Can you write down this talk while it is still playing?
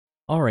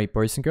Alright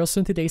boys and girls, so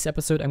in today's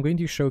episode I'm going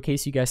to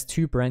showcase you guys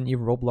two brand new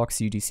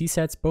Roblox UGC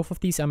sets. Both of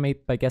these are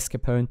made by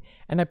Capone,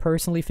 and I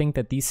personally think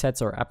that these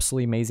sets are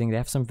absolutely amazing. They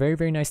have some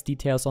very nice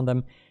details on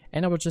them,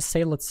 and I would just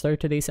say let's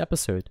start today's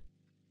episode.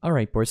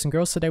 Alright boys and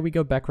girls, so there we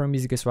go, background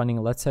music is running.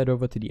 Let's head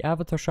over to the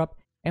avatar shop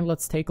and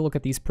let's take a look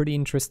at these pretty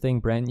interesting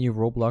brand new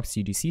Roblox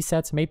UGC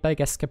sets made by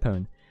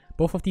Capone.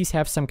 Both of these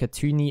have some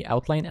cartoony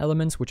outline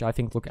elements which I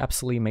think look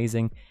absolutely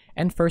amazing.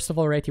 And first of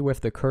all, right here we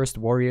have the Accursed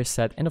Warriors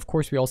Set, and of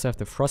course we also have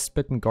the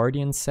Frostbitten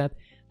Guardians Set.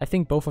 I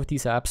think both of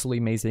these are absolutely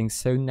amazing,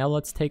 so now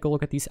let's take a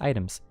look at these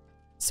items.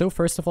 So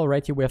first of all,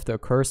 right here we have the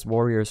Accursed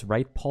Warriors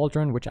Right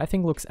Pauldron, which I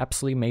think looks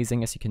absolutely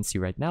amazing. As you can see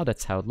right now,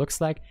 that's how it looks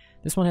like.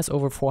 This one has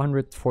over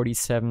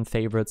 447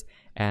 favorites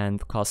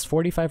and costs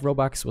 45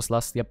 Robux, was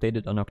lastly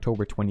updated on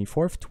October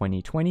 24th,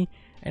 2020,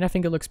 and I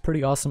think it looks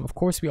pretty awesome. Of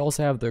course, we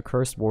also have the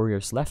Accursed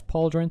Warriors Left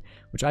Pauldron,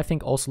 which I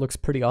think also looks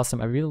pretty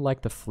awesome. I really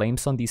like the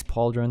flames on these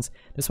pauldrons.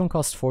 This one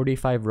costs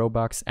 45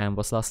 Robux and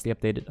was lastly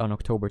updated on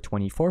October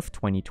 24th,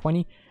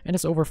 2020, and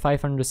has over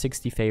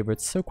 560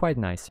 favorites, so quite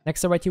nice.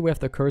 Next up right here we have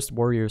the Accursed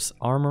Warriors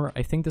Armor.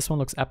 I think this one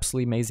looks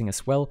absolutely amazing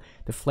as well.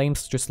 The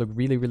flames just look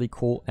really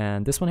cool,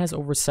 and this one has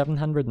over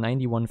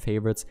 791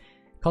 favorites.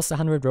 Costs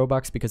 100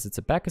 Robux because it's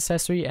a back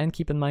accessory, and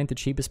keep in mind the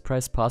cheapest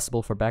price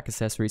possible for back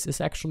accessories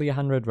is actually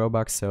 100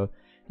 Robux, so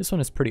this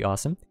one is pretty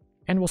awesome,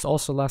 and was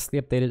also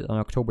lastly updated on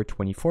October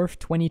 24th,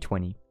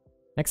 2020.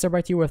 Next up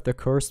right here we have the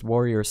Accursed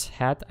Warriors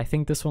Hat. I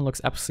think this one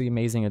looks absolutely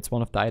amazing. It's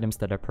one of the items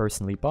that I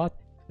personally bought.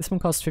 This one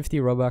costs 50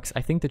 Robux.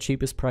 I think the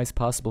cheapest price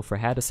possible for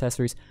hat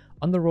accessories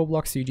on the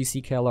Roblox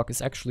UGC catalog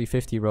is actually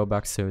 50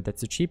 Robux, so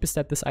that's the cheapest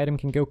that this item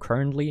can go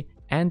currently.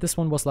 And this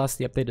one was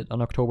lastly updated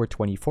on October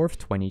 24th,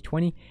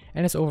 2020,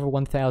 and has over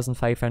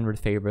 1,500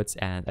 favorites,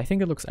 and I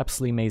think it looks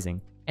absolutely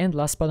amazing. And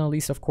last but not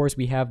least, of course,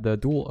 we have the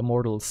Dual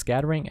Immortal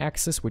Scattering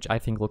Axes, which I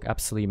think look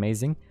absolutely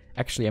amazing.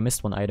 Actually, I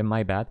missed one item,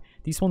 my bad.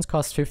 These ones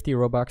cost 50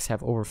 Robux,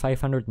 have over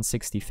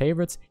 560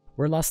 favorites,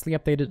 were lastly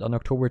updated on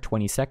October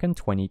 22nd,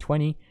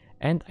 2020,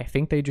 and I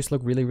think they just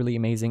look really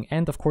amazing.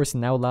 And of course,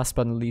 now last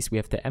but not least, we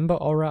have the Ember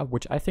Aura,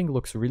 which I think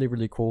looks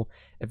really cool.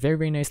 A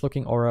very nice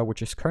looking aura,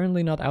 which is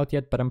currently not out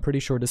yet, but I'm pretty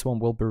sure this one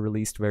will be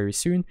released very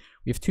soon.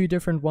 We have two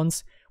different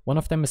ones. One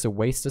of them is a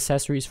waist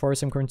accessory as far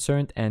as I'm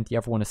concerned, and the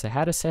other one is a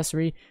hat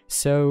accessory,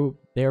 so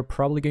they're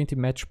probably going to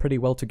match pretty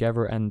well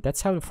together, and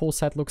that's how the full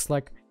set looks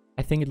like.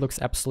 I think it looks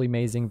absolutely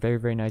amazing,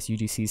 very nice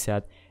UGC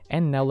set.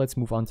 And now let's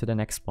move on to the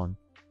next one.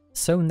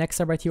 So next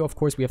up right here, of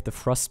course, we have the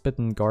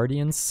Frostbitten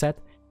Guardians Set,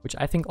 which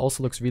I think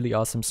also looks really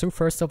awesome. So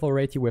first of all,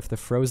 right here we have the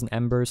Frozen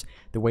Embers,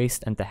 the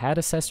waist, and the hat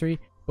accessory.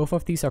 Both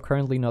of these are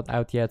currently not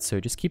out yet, so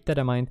just keep that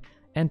in mind.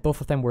 And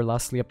both of them were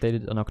lastly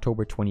updated on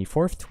October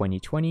 24th,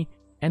 2020,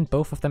 and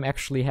both of them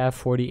actually have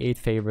 48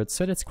 favorites,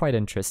 so that's quite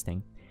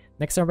interesting.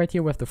 Next up right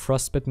here we have the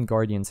Frostbitten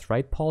Guardians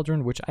Right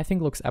Pauldron, which I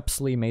think looks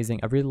absolutely amazing.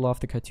 I really love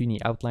the cartoony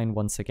outline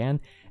once again,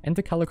 and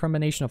the color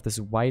combination of this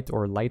white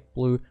or light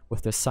blue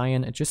with the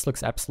cyan, it just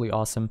looks absolutely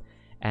awesome.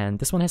 And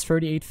this one has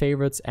 38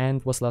 favorites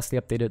and was lastly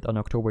updated on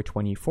October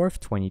 24th,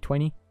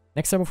 2020.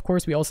 Next up, of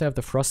course, we also have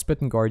the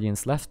Frostbitten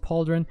Guardians Left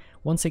Pauldron.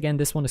 Once again,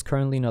 this one is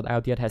currently not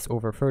out yet, has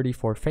over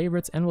 34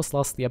 favorites, and was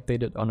lastly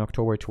updated on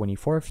October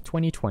 24th,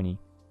 2020.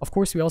 Of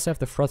course, we also have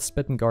the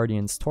Frostbitten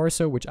Guardians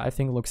Torso, which I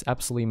think looks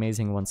absolutely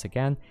amazing once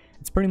again.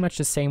 It's pretty much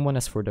the same one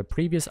as for the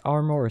previous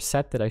armor or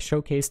set that I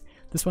showcased.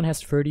 This one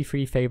has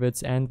 33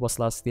 favorites and was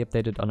lastly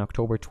updated on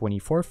October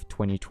 24th,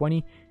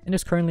 2020, and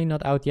is currently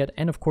not out yet.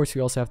 And of course,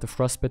 we also have the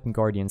Frostbitten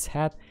Guardians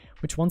Hat,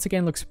 which once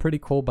again looks pretty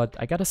cool, but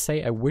I gotta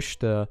say, I wish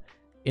the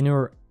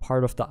inner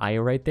part of the eye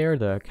right there,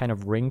 the kind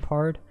of ring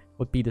part,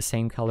 would be the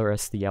same color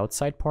as the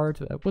outside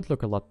part. It would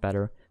look a lot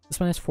better. This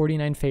one has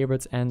 49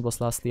 favorites and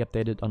was lastly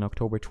updated on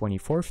October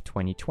 24th,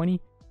 2020,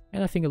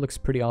 and I think it looks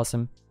pretty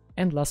awesome.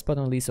 And last but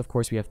not least, of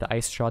course, we have the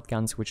ice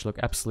shotguns, which look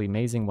absolutely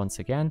amazing once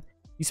again.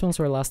 These ones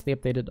were lastly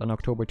updated on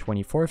October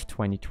 24th,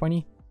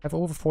 2020, have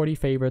over 40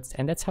 favorites,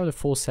 and that's how the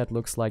full set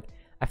looks like.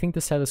 I think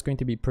the set is going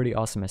to be pretty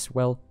awesome as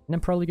well, and I'm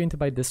probably going to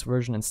buy this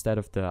version instead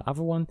of the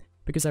other one,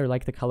 because I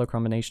like the color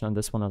combination on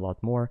this one a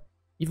lot more.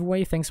 Either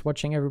way, thanks for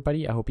watching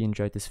everybody, I hope you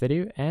enjoyed this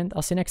video, and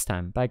I'll see you next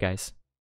time. Bye guys.